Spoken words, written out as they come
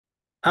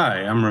Hi,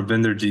 I'm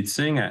Ravinderjiit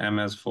Singh at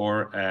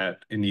MS4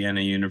 at Indiana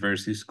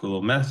University School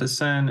of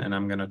Medicine, and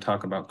I'm going to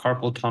talk about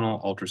carpal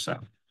tunnel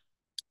ultrasound.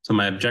 So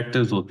my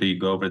objectives will be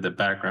go over the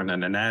background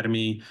and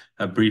anatomy,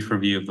 a brief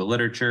review of the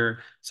literature,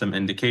 some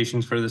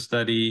indications for the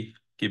study,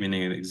 giving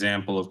an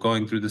example of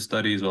going through the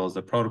study as well as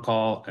the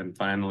protocol, and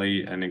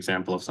finally, an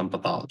example of some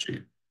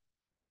pathology.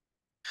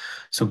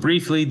 So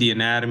briefly, the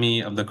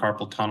anatomy of the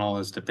carpal tunnel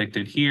is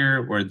depicted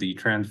here, where the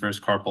transverse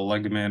carpal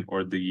ligament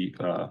or the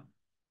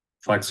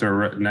flexor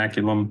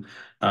retinaculum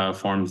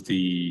forms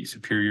the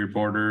superior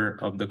border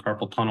of the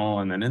carpal tunnel.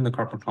 And then in the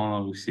carpal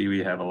tunnel, we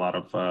have a lot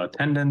of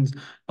tendons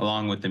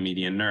along with the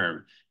median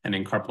nerve. And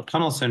in carpal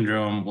tunnel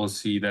syndrome, we'll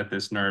see that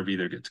this nerve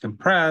either gets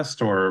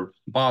compressed or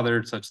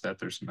bothered such that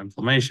there's some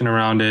inflammation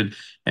around it.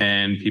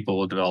 And people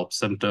will develop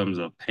symptoms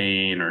of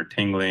pain or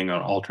tingling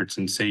or altered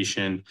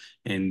sensation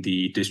in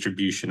the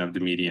distribution of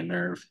the median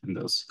nerve in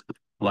those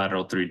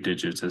lateral three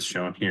digits as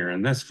shown here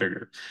in this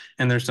figure.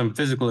 And there's some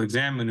physical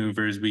exam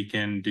maneuvers we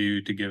can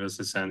do to give us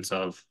a sense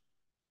of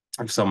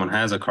if someone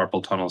has a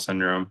carpal tunnel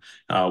syndrome.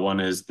 One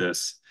is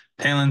this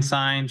Talon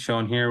sign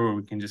shown here, where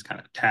we can just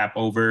kind of tap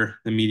over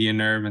the median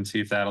nerve and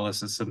see if that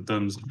elicits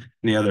symptoms. And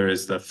the other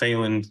is the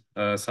Phelan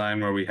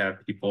sign, where we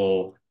have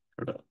people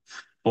sort of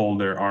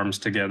fold their arms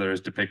together as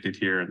depicted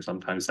here, and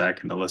sometimes that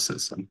can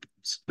elicit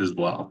symptoms as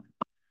well.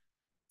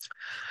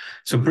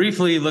 So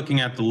briefly looking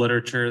at the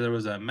literature, there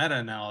was a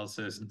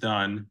meta-analysis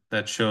done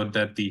that showed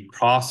that the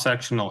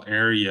cross-sectional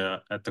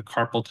area at the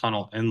carpal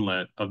tunnel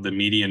inlet of the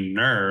median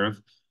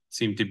nerve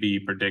seemed to be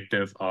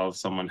predictive of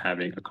someone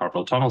having a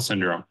carpal tunnel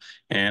syndrome.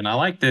 And I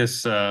like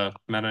this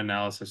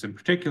meta-analysis in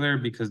particular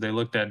because they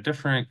looked at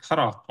different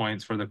cutoff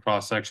points for the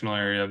cross-sectional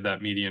area of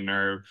that median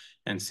nerve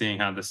and seeing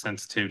how the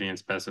sensitivity and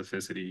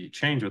specificity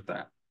change with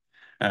that.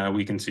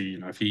 We can see,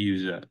 if you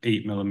use a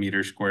 8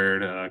 millimeter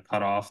squared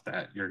cutoff,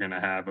 that you're going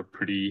to have a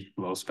pretty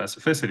low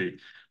specificity.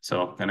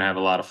 So going to have a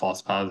lot of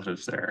false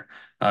positives there.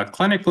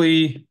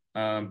 Clinically,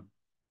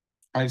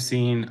 I've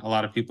seen a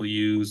lot of people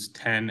use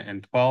 10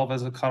 and 12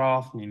 as a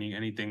cutoff, meaning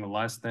anything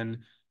less than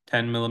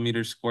 10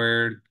 millimeters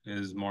squared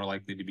is more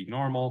likely to be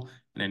normal,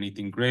 and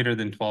anything greater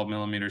than 12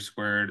 millimeters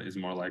squared is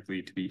more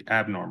likely to be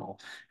abnormal.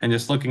 And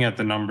just looking at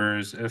the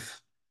numbers, if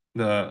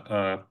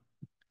the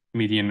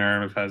median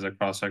nerve has a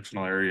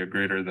cross-sectional area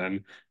greater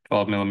than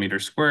 12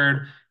 millimeters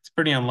squared, it's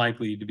pretty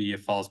unlikely to be a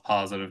false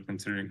positive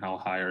considering how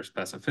high our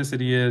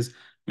specificity is.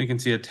 We can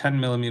see at 10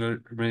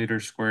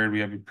 millimeters squared,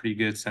 we have a pretty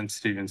good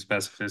sensitivity and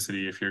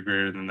specificity if you're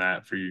greater than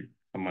that for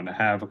someone to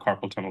have a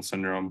carpal tunnel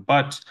syndrome.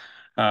 But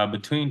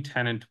between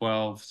 10 and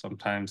 12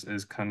 sometimes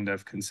is kind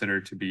of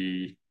considered to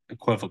be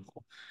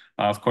equivocal.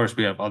 Of course,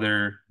 we have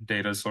other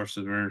data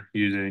sources we're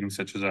using,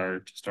 such as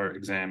our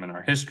exam and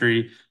our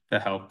history, to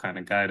help kind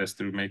of guide us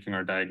through making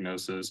our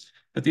diagnosis.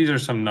 But these are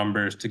some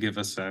numbers to give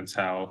a sense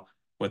how,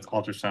 with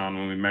ultrasound,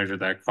 when we measure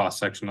that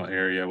cross-sectional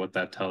area, what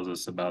that tells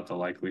us about the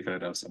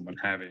likelihood of someone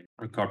having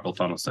a carpal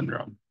tunnel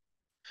syndrome.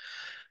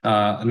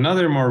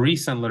 Another more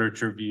recent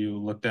literature review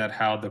looked at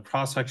how the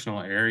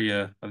cross-sectional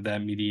area of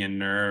that median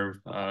nerve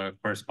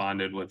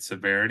corresponded with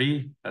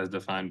severity as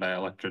defined by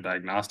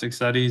electrodiagnostic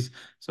studies.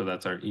 So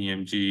that's our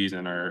EMGs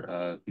and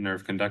our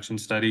nerve conduction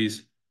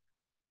studies.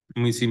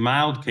 And we see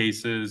mild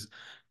cases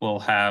will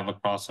have a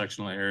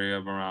cross-sectional area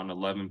of around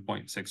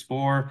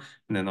 11.64,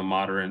 and then the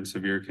moderate and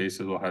severe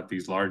cases will have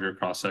these larger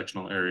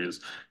cross-sectional areas.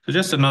 So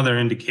just another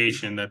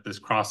indication that this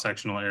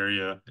cross-sectional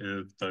area,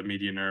 the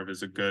median nerve,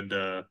 is a good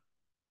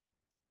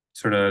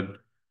sort of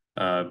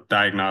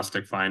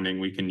diagnostic finding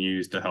we can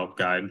use to help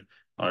guide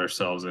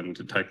ourselves in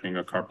detecting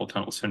a carpal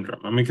tunnel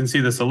syndrome. And we can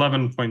see this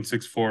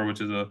 11.64,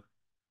 which is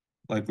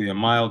likely a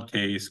mild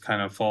case,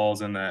 kind of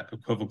falls in that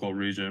equivocal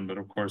region, but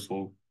of course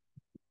we'll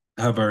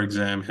have our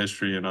exam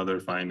history and other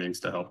findings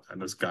to help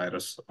kind of guide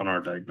us on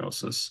our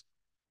diagnosis.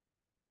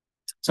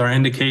 So our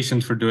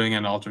indications for doing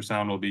an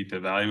ultrasound will be to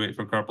evaluate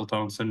for carpal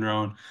tunnel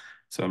syndrome.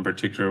 So in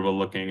particular, we're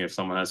looking if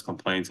someone has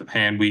complaints of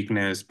hand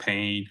weakness,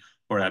 pain,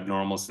 or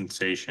abnormal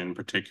sensation,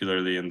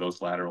 particularly in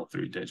those lateral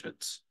three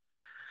digits.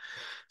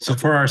 So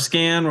for our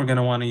scan, we're going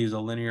to want to use a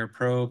linear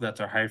probe.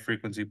 That's our high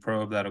frequency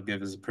probe. That'll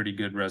give us a pretty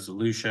good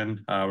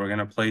resolution. We're going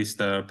to place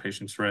the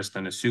patient's wrist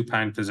in a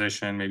supine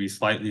position, maybe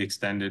slightly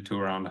extended to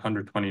around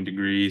 120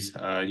 degrees.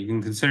 You can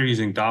consider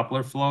using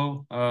Doppler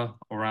flow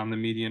around the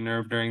median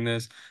nerve during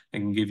this. It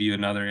can give you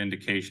another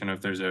indication if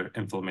there's an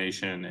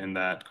inflammation in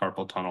that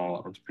carpal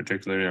tunnel, or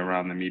particularly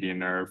around the median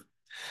nerve.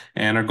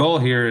 And our goal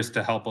here is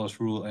to help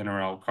us rule in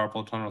or out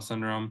carpal tunnel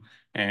syndrome,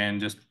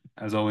 and just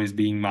as always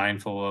being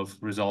mindful of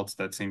results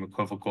that seem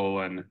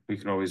equivocal, and we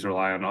can always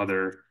rely on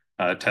other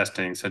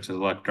testing such as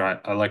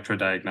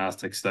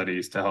electrodiagnostic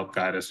studies to help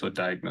guide us with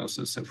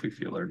diagnosis if we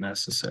feel are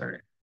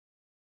necessary.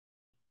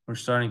 We're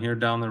starting here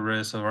down the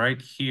wrist. So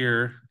right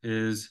here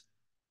is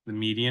the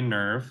median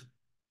nerve.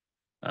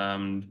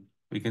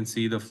 We can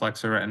see the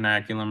flexor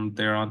retinaculum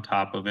there on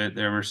top of it.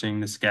 There we're seeing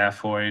the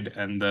scaphoid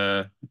and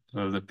the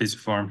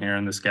pisiform here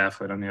and the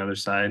scaphoid on the other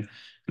side.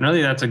 And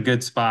really that's a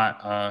good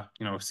spot,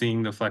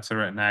 seeing the flexor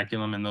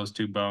retinaculum and those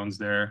two bones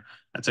there.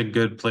 That's a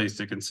good place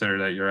to consider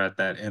that you're at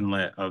that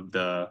inlet of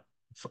the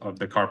of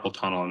the carpal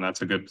tunnel, and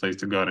that's a good place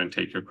to go ahead and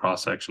take your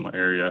cross-sectional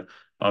area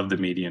of the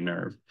median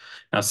nerve.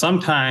 Now,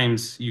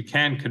 sometimes you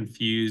can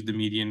confuse the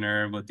median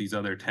nerve with these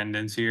other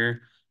tendons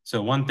here.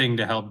 So one thing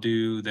to help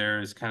do there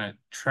is kind of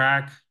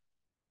track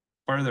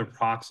further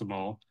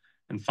proximal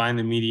and find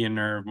the median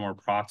nerve more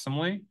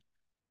proximally.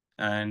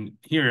 And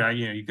here,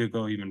 you could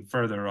go even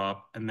further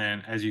up. And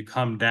then as you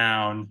come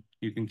down,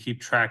 you can keep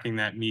tracking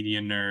that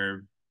median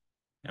nerve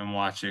and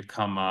watch it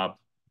come up.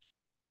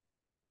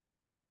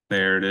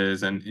 There it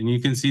is. And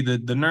you can see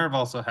the nerve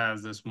also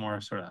has this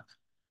more sort of,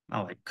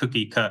 not like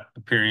cookie cut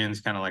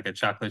appearance, kind of like a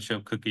chocolate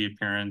chip cookie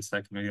appearance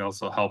that can be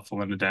also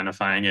helpful in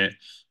identifying it.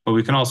 But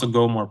we can also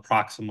go more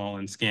proximal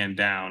and scan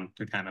down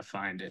to kind of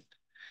find it.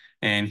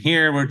 And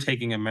here we're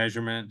taking a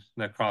measurement,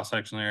 the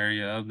cross-sectional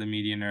area of the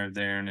median nerve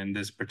there. And in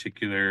this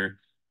particular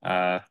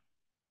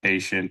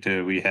patient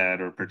we had,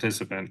 or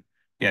participant,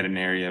 he had an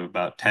area of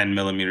about 10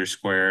 millimeters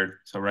squared.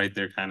 So right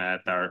there, kind of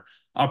at our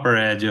upper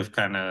edge of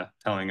kind of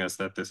telling us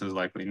that this is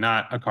likely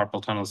not a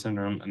carpal tunnel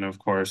syndrome. And of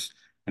course,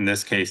 in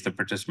this case, the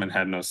participant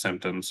had no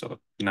symptoms, so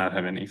did not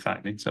have any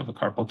findings of a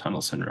carpal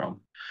tunnel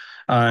syndrome.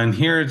 And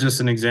here is just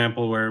an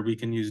example where we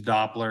can use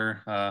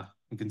Doppler.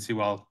 You can see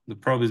while the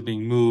probe is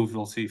being moved,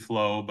 we'll see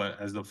flow, but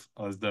as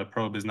the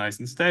probe is nice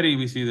and steady,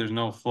 we see there's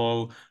no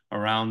flow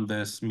around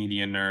this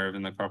median nerve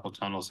in the carpal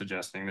tunnel,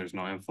 suggesting there's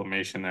no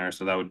inflammation there.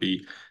 So that would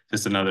be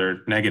just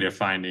another negative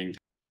finding.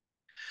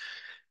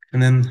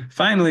 And then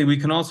finally, we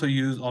can also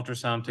use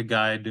ultrasound to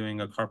guide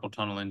doing a carpal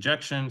tunnel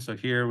injection. So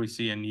here we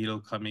see a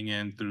needle coming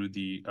in through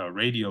the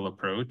radial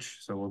approach.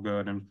 So we'll go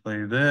ahead and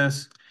play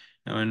this.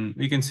 And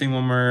we can see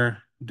when we're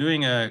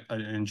doing an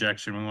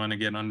injection, we want to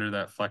get under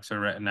that flexor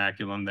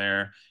retinaculum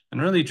there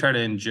and really try to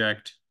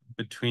inject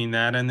between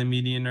that and the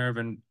median nerve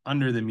and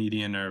under the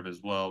median nerve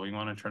as well. We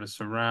want to try to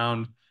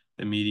surround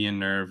the median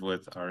nerve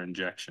with our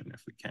injection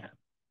if we can.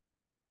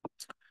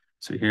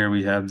 So here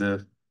we have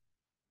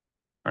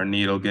our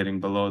needle getting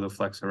below the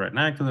flexor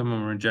retinaculum,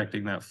 and we're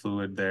injecting that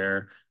fluid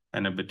there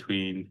and in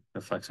between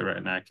the flexor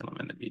retinaculum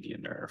and the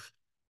median nerve.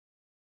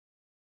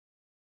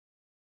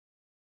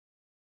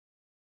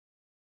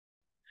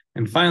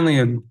 And finally,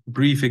 a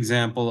brief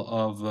example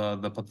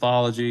of the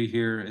pathology.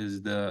 Here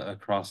is a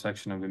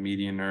cross-section of a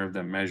median nerve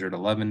that measured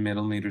 11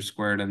 millimeters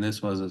squared, and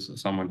this was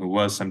someone who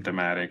was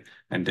symptomatic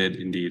and did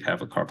indeed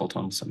have a carpal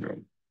tunnel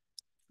syndrome.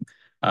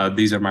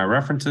 These are my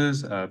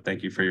references.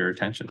 Thank you for your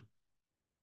attention.